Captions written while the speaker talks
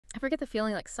ever get the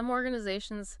feeling like some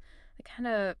organizations, they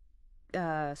kind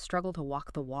of struggle to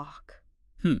walk the walk?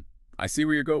 Hmm. I see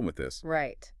where you're going with this.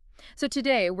 Right. So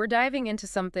today we're diving into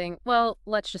something, well,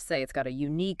 let's just say it's got a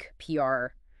unique PR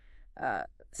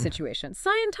situation,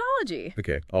 Scientology.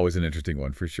 Okay, always an interesting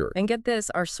one for sure. And get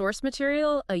this, our source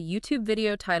material, a YouTube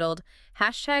video titled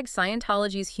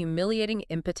 #Scientology's Humiliating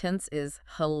Impotence is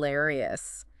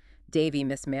Hilarious. Davey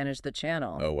mismanaged the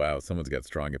channel. Oh, wow. Someone's got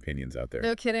strong opinions out there.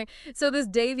 No kidding. So this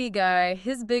Davey guy,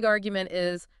 his big argument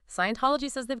is Scientology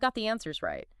says they've got the answers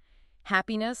right.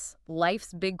 Happiness,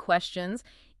 life's big questions,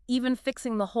 even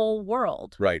fixing the whole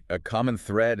world. Right. A common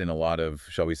thread in a lot of,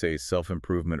 shall we say,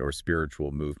 self-improvement or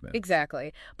spiritual movements.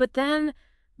 Exactly. But then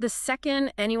the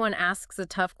second anyone asks a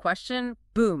tough question,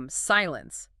 boom,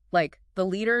 silence. Like the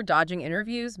leader dodging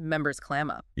interviews, members clam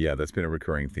up. Yeah, that's been a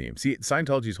recurring theme. See,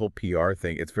 Scientology's whole PR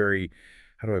thing, it's very,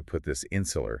 how do I put this,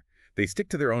 insular. They stick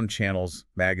to their own channels,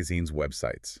 magazines,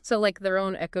 websites. So like their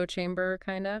own echo chamber,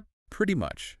 kind of? Pretty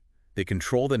much. They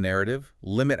control the narrative,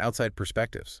 limit outside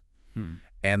perspectives.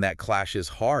 And that clashes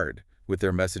hard with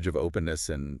their message of openness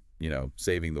and,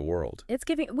 saving the world. It's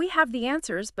giving, we have the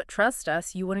answers, but trust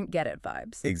us, you wouldn't get it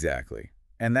vibes. Exactly.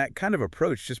 And that kind of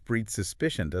approach just breeds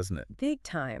suspicion, doesn't it? Big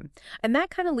time. And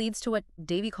that kind of leads to what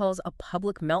Davey calls a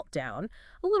public meltdown.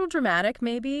 A little dramatic,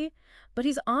 maybe, but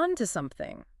he's on to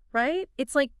something, right?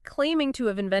 It's like claiming to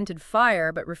have invented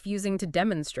fire, but refusing to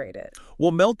demonstrate it.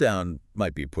 Well, meltdown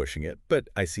might be pushing it, but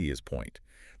I see his point.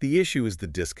 The issue is the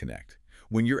disconnect.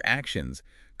 When your actions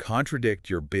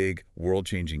contradict your big,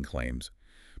 world-changing claims,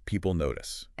 people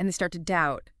notice. And they start to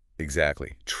doubt.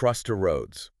 Exactly. Trust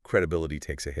erodes. Credibility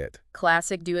takes a hit.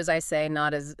 Classic do as I say,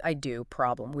 not as I do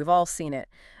problem. We've all seen it.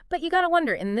 But you gotta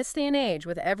wonder, in this day and age,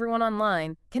 with everyone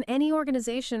online, can any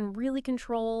organization really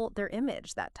control their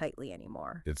image that tightly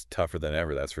anymore? It's tougher than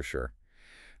ever, that's for sure.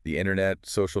 The internet,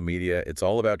 social media, it's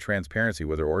all about transparency,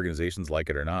 whether organizations like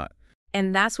it or not.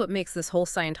 And that's what makes this whole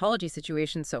Scientology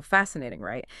situation so fascinating,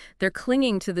 right? They're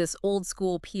clinging to this old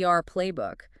school PR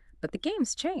playbook, but the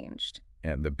game's changed.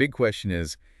 And the big question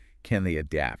is, can they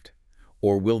adapt?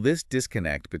 Or will this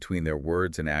disconnect between their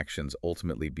words and actions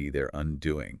ultimately be their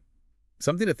undoing?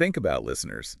 Something to think about,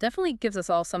 listeners. Definitely gives us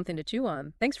all something to chew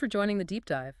on. Thanks for joining the deep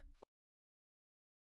dive.